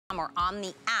or on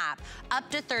the app, up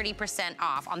to 30%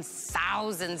 off on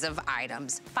thousands of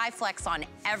items. 5 flex on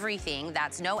everything.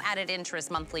 That's no added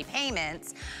interest monthly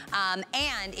payments.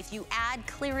 And if you add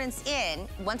clearance in,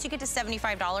 once you get to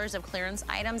 $75 of clearance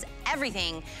items,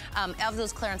 everything of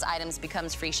those clearance items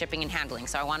becomes free shipping and handling.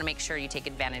 So I wanna make sure you take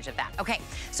advantage of that. Okay,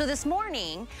 so this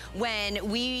morning, when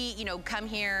we, come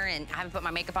here and I haven't put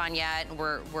my makeup on yet, and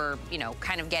we're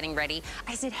kind of getting ready,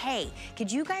 I said, hey,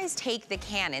 could you guys take the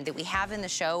Canon that we have in the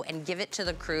show and give it to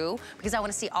the crew, because I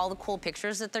want to see all the cool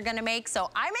pictures that they're gonna make. So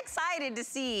I'm excited to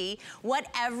see what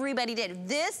everybody did.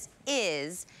 This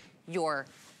is your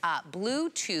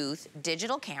Bluetooth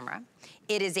digital camera.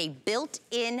 It is a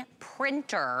built-in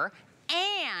printer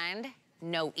and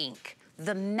no ink.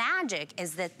 The magic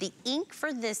is that the ink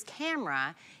for this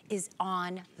camera is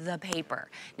on the paper.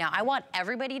 Now, I want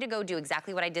everybody to go do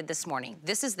exactly what I did this morning.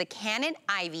 This is the Canon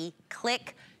Ivy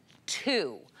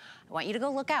CLIQ+2. I want you to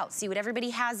go look out, see what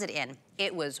everybody has it in.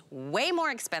 It was way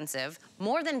more expensive,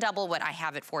 more than double what I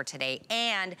have it for today,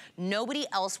 and nobody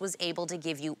else was able to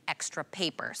give you extra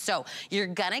paper. So you're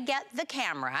gonna get the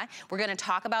camera. We're gonna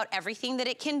talk about everything that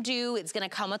it can do. It's gonna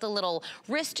come with a little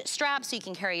wrist strap so you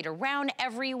can carry it around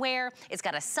everywhere. It's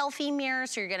got a selfie mirror,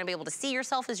 so you're gonna be able to see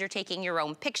yourself as you're taking your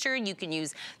own picture. You can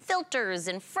use filters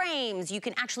and frames. You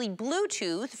can actually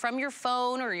Bluetooth from your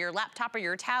phone or your laptop or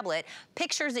your tablet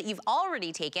pictures that you've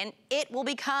already taken. It will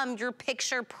become your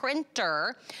picture printer.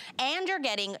 And you're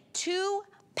getting 2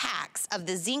 packs of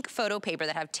the ZINK photo paper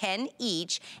that have 10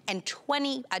 each, and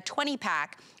a 20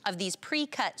 pack of these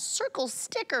pre-cut circle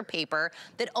sticker paper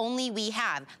that only we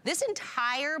have. This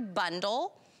entire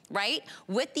bundle, right,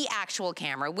 with the actual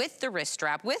camera, with the wrist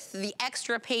strap, with the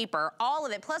extra paper, all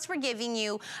of it, plus we're giving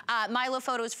you Milo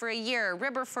photos for a year,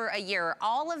 Ribber for a year,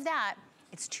 all of that,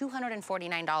 it's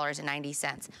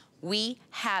 $249.90. We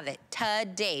have it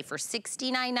today for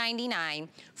 $69.99,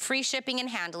 free shipping and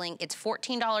handling. It's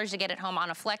 $14 to get it home on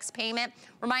a flex payment.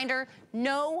 Reminder,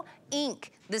 no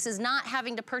ink. This is not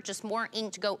having to purchase more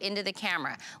ink to go into the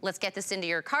camera. Let's get this into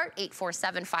your cart,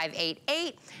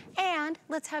 847588, and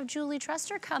let's have Julie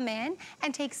Truster come in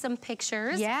and take some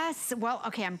pictures. Yes, well,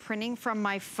 okay, I'm printing from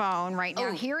my phone right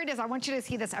now. Here it is, I want you to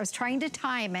see this. I was trying to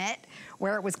time it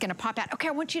where it was gonna pop out. Okay,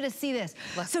 I want you to see this.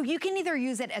 So you can either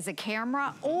use it as a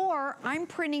camera, or I'm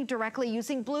printing directly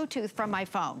using Bluetooth from my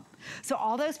phone. So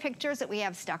all those pictures that we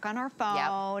have stuck on our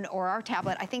phone or our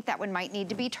tablet, I think that one might need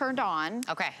to be turned on.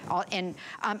 Okay.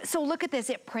 So look at this,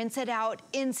 it prints it out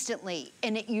instantly,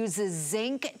 and it uses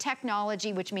ZINK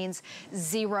technology, which means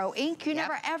zero ink. You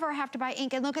never ever have to buy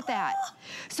ink, and look at that.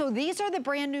 So these are the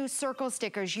brand new circle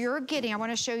stickers you're getting. I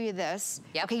wanna show you this.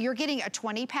 Okay, you're getting a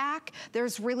 20 pack.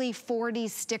 There's really 40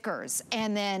 stickers,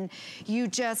 and then you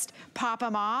just pop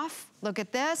them off. Look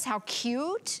at this, how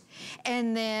cute.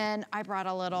 And then I brought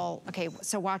a little, okay,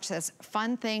 so watch this.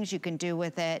 Fun things you can do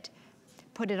with it.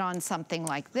 Put it on something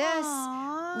like this.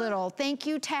 Little thank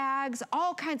you tags,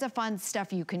 all kinds of fun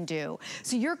stuff you can do.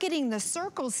 So you're getting the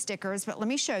circle stickers, but let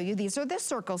me show you. These are the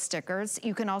circle stickers.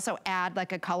 You can also add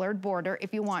like a colored border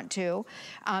if you want to.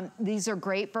 These are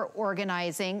great for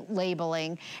organizing,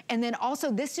 labeling. And then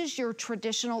also this is your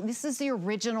traditional, this is the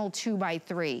original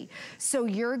 2x3. So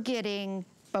you're getting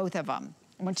both of them.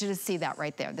 I want you to see that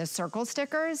right there. The circle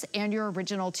stickers and your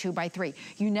original 2x3.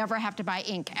 You never have to buy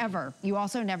ink, ever. You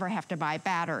also never have to buy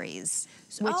batteries,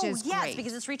 which is great. Yes,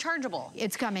 because it's rechargeable.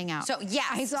 It's coming out. So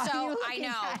yes, I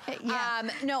know.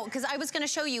 No, because I was gonna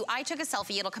show you, I took a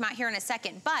selfie, it'll come out here in a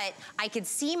second, but I could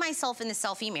see myself in the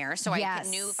selfie mirror, so I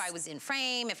knew if I was in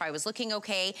frame, if I was looking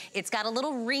okay. It's got a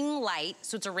little ring light,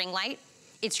 so it's a ring light.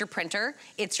 It's your printer,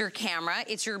 it's your camera,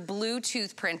 it's your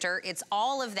Bluetooth printer, it's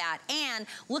all of that. And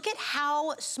look at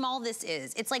how small this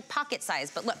is. It's like pocket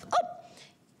size, but look,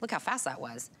 look how fast that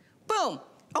was. Boom.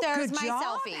 There's my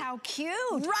selfie. How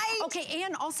cute. Right. Okay,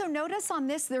 and also notice on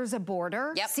this, there's a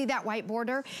border. See that white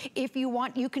border? If you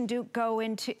want, you can you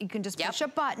can just push a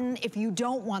button if you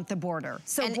don't want the border.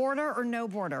 So border or no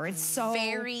border, it's so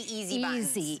very easy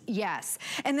buttons. Yes.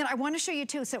 And then I want to show you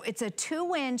too, so it's a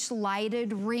 2-inch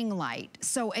lighted ring light.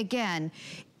 So again,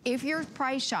 if you're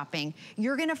price shopping,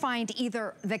 you're gonna find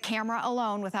either the camera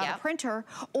alone without a printer,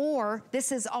 or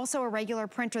this is also a regular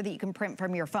printer that you can print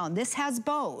from your phone. This has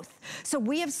both. So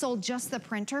we have sold just the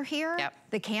printer here,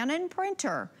 the Canon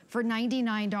printer, for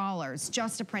 $99,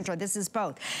 just a printer. This is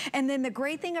both. And then the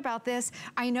great thing about this,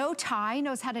 I know Ty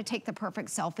knows how to take the perfect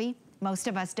selfie. Most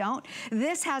of us don't.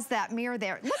 This has that mirror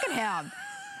there. Look at him.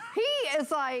 He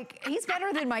is like, he's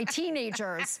better than my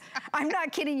teenagers. I'm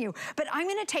not kidding you. But I'm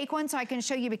gonna take one so I can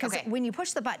show you, because when you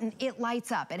push the button, it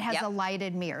lights up. It has a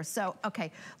lighted mirror. So,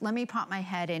 okay, let me pop my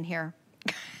head in here.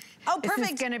 Oh, perfect.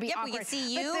 This is gonna be yep, awkward. We can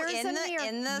see you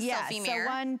in the selfie mirror.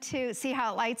 So 1, 2, see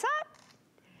how it lights up?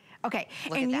 Okay,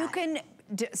 and you can,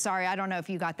 sorry, I don't know if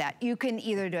you got that. You can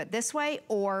either do it this way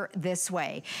or this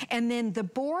way. And then the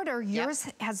border, yours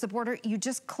has the border, you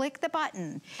just click the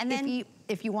button. And then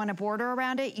if you want a border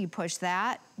around it, you push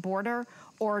that border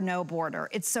or no border.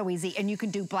 It's so easy. And you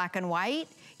can do black and white,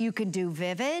 you can do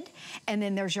vivid, and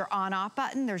then there's your on-off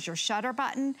button, there's your shutter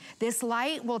button. This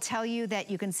light will tell you that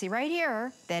you can see right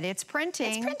here that it's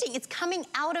printing. It's printing, it's coming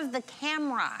out of the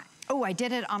camera. Oh, I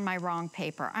did it on my wrong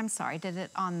paper. I'm sorry, I did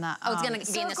it on the it's gonna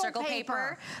be in the circle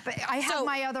paper. But I have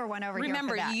my other one over here for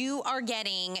that. Remember, you are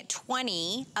getting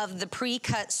 20 of the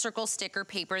pre-cut circle sticker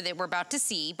paper that we're about to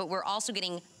see, but we're also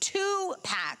getting 2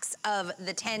 packs of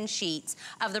the 10 sheets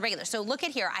of the regular. So look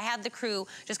at here, I had the crew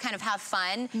just kind of have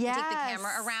fun, take the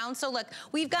camera around. So look,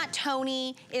 we've got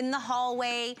Tony in the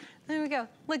hallway. There we go,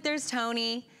 look, there's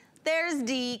Tony. There's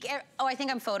Deke. Oh, I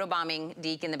think I'm photobombing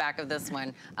Deke in the back of this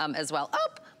one as well. Oh,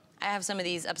 I have some of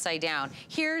these upside down.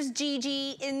 Here's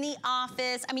Gigi in the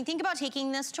office. I mean, think about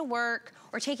taking this to work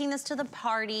or taking this to the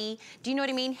party. Do you know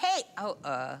what I mean? Hey,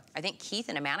 I think Keith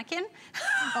in a mannequin.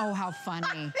 Oh, how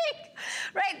funny.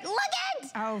 Right, look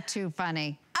at. Oh, too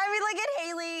funny. I mean, look at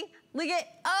Haley. Look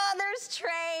at, oh, there's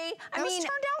Trey. I mean,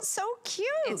 turned out so cute.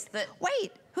 It's the,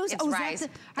 wait, who's, it's Rise.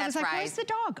 I was like, Rise. Where's the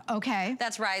dog? Okay.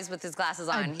 That's Rise with his glasses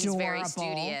on. Adorable. He's very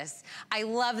studious. I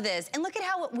love this. And look at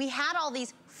how we had all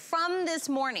these from this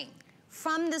morning.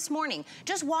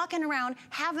 Just walking around,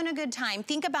 having a good time.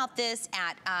 Think about this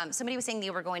at, somebody was saying they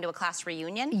were going to a class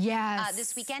reunion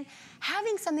this weekend.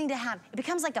 Having something to have, it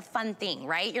becomes like a fun thing,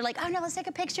 right? You're like, oh no, let's take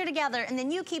a picture together, and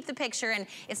then you keep the picture, and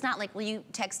it's not like, will you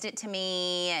text it to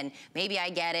me, and maybe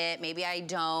I get it, maybe I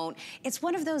don't. It's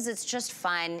one of those, it's just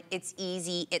fun, it's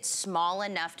easy, it's small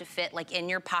enough to fit like in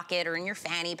your pocket or in your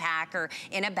fanny pack or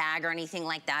in a bag or anything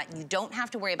like that. You don't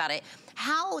have to worry about it.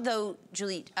 How though,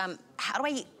 Julie, how do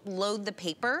I load the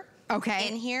paper?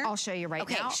 In here? I'll show you right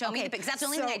now. Okay, show me the picture. That's the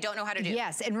only thing I don't know how to do.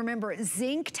 Yes, and remember,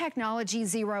 ZINK technology,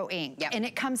 zero ink. And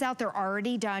it comes out, they're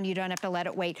already done. You don't have to let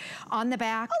it wait. On the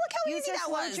back, look how easy that was. You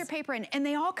just load your paper in. And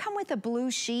they all come with a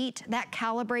blue sheet that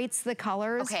calibrates the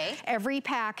colors. Every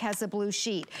pack has a blue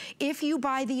sheet. If you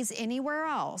buy these anywhere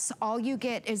else, all you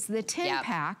get is the 10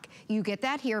 pack. You get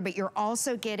that here, but you're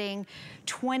also getting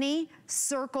 20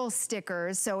 circle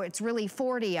stickers, so it's really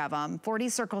 40 of them, 40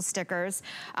 circle stickers.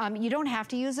 You don't have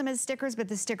to use them as stickers, but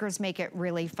the stickers make it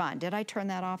really fun. Did I turn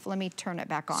that off? Let me turn it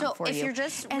back on for you. So if you're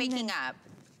just waking up,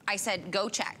 I said, go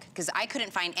check, because I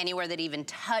couldn't find anywhere that even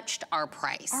touched our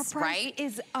price, Our price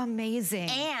is amazing.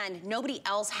 And nobody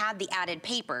else had the added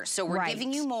paper, so we're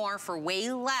giving you more for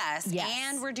way less,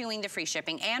 and we're doing the free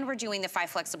shipping, and we're doing the 5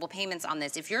 flexible payments on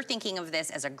this. If you're thinking of this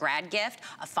as a grad gift,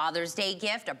 a Father's Day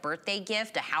gift, a birthday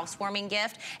gift, a housewarming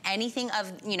gift, anything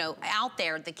of, you know, out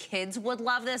there, the kids would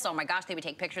love this. Oh my gosh, they would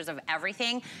take pictures of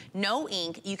everything. No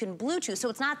ink, you can Bluetooth, so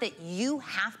it's not that you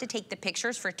have to take the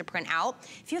pictures for it to print out.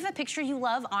 If you have a picture you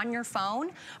love on your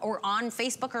phone or on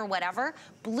Facebook or whatever,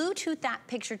 Bluetooth that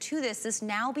picture to this. This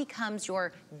now becomes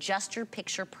your just your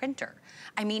picture printer.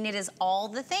 I mean, it is all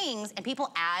the things, and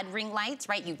people add ring lights,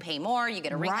 right? You pay more, you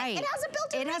get a ring light. It has a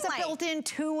built-in ring light. It has a built-in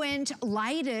 2-inch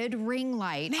lighted ring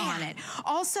light on it.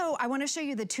 Also, I want to show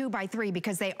you the 2x3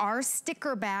 because they are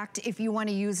sticker backed if you want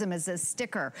to use them as a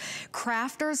sticker.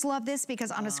 Crafters love this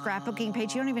because on a scrapbooking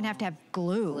page, you don't even have to have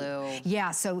glue.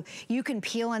 Yeah, so you can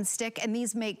peel and stick, and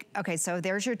these make, okay, so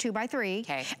there's your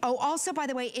 2x3. Oh, also, by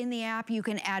the way, in the app, you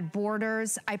can add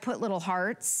borders. I put little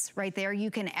hearts right there. You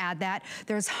can add that.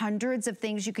 There's hundreds of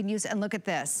things you can use, and look at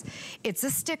this. It's a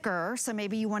sticker, so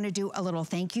maybe you want to do a little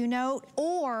thank you note,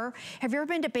 or have you ever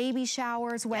been to baby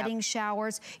showers, wedding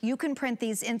showers? You can print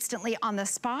these instantly on the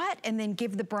spot and then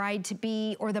give the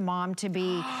bride-to-be or the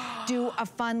mom-to-be, do a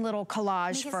fun little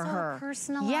collage for her.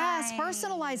 Personalized. Yes,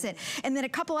 personalize it. And then a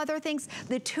couple other things.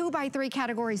 The 2x3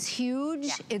 category is huge.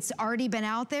 It's already been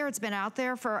out there. It's been out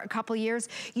there for a couple years.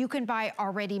 You can buy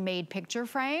already made picture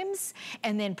frames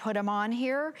and then put them on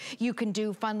here. You can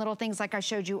do fun little things like I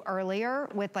showed you earlier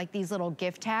with like these little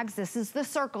gift tags. This is the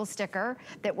circle sticker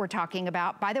that we're talking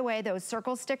about. By the way, those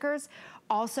circle stickers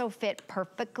also fit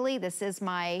perfectly. This is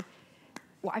my,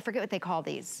 well, I forget what they call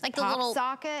these. Like the little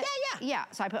socket? Yeah,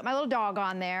 so I put my little dog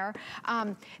on there.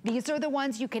 These are the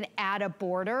ones you can add a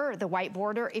border, the white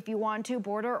border if you want to,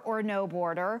 border or no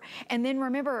border. And then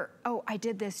remember, oh, I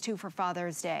did this too for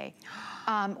Father's Day.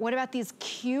 What about these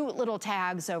cute little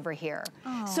tags over here?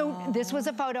 So this was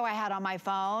a photo I had on my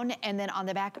phone, and then on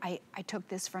the back, I took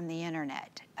this from the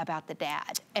internet about the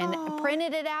dad and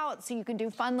printed it out so you can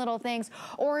do fun little things.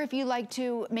 Or if you like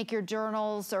to make your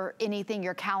journals or anything,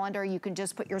 your calendar, you can just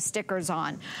just put your stickers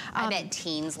on. I bet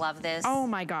teens love this. Oh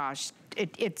my gosh,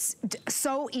 it's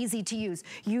so easy to use.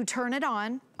 You turn it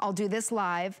on, I'll do this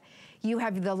live. You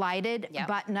have the lighted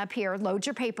button up here, load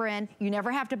your paper in. You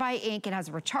never have to buy ink. It has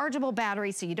a rechargeable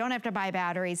battery, so you don't have to buy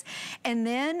batteries. And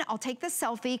then I'll take the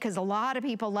selfie, because a lot of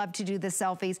people love to do the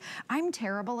selfies. I'm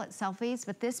terrible at selfies,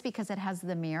 but this, because it has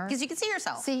the mirror. Because you can see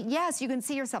yourself. See, yes, you can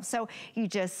see yourself. So you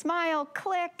just smile,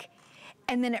 click,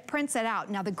 and then it prints it out.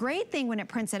 Now, the great thing when it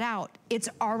prints it out, it's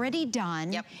already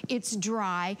done. It's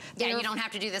dry. Yeah, you don't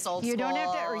have to do this old school. You don't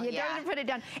have to, or you don't have to put it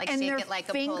down. Like and shake they're it like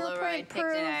a fingerprint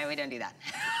proof. No, we don't do that.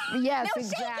 Yes, no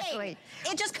exactly.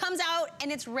 Shaking. It just comes out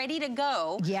and it's ready to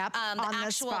go. Yep, on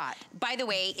the spot. By the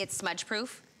way, it's smudge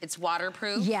proof. It's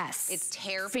waterproof. Yes. It's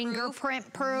tear proof.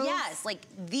 Fingerprint proof. Yes, like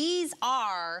these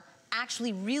are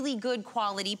actually really good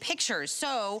quality pictures.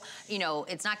 So, you know,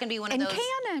 it's not gonna be one of those. And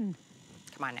Canon.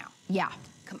 Come on now. Yeah.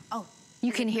 Come, oh.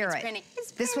 You can hear it.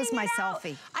 This was my out.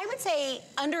 selfie. I would say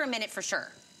under a minute for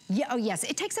sure. Yeah, oh yes,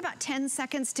 it takes about 10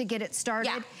 seconds to get it started.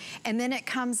 Yeah. And then it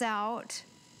comes out.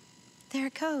 There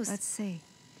it goes. Let's see.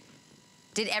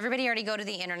 Did everybody already go to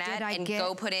the internet and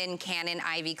go put in Canon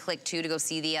Ivy CLIQ+2 to go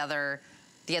see the other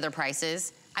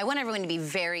prices? I want everyone to be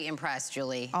very impressed,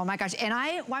 Julie. Oh my gosh, and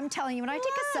I'm telling you, when I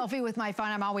take a selfie with my phone,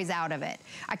 I'm always out of it.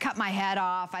 I cut my head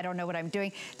off, I don't know what I'm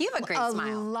doing. You have a great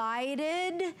smile. A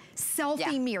lighted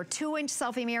selfie mirror, 2-inch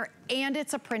selfie mirror, and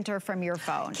it's a printer from your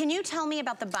phone. Can you tell me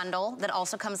about the bundle that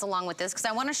also comes along with this? Because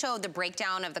I want to show the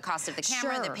breakdown of the cost of the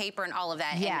camera, the paper, and all of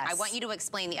that. Yes. And I want you to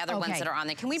explain the other ones that are on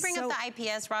there. Can we bring up the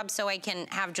IPS, Rob, so I can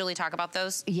have Julie talk about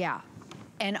those? Yeah.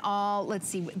 And let's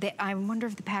see, I wonder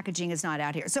if the packaging is not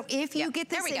out here. So if you get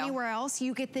this anywhere else,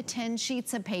 you get the 10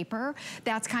 sheets of paper.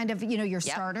 That's kind of, you know, your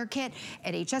starter kit.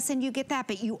 At HSN, you get that,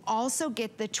 but you also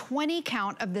get the 20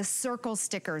 count of the circle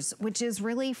stickers, which is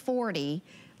really 40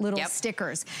 little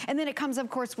stickers. And then it comes, of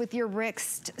course, with your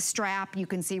wrist strap, you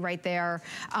can see right there.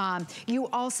 You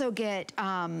also get,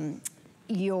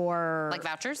 your... Like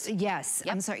vouchers? Yes.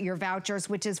 I'm sorry, your vouchers,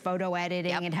 which is photo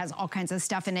editing. It has all kinds of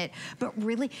stuff in it. But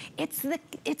really, it's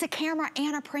a camera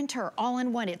and a printer all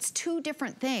in one. It's two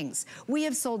different things. We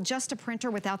have sold just a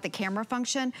printer without the camera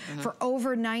function for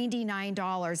over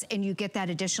 $99, and you get that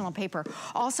additional paper.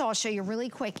 Also, I'll show you really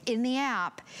quick. In the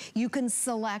app, you can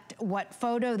select what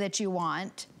photo that you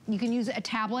want. You can use a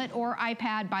tablet or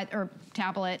iPad, or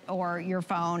tablet or your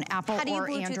phone, Apple or Android. How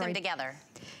do you Bluetooth them together?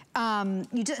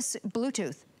 You just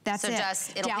Bluetooth. That's it. So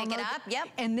just, it'll pick it up? Yep.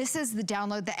 And this is the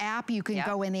download the app. You can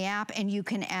go in the app and you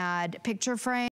can add picture frame.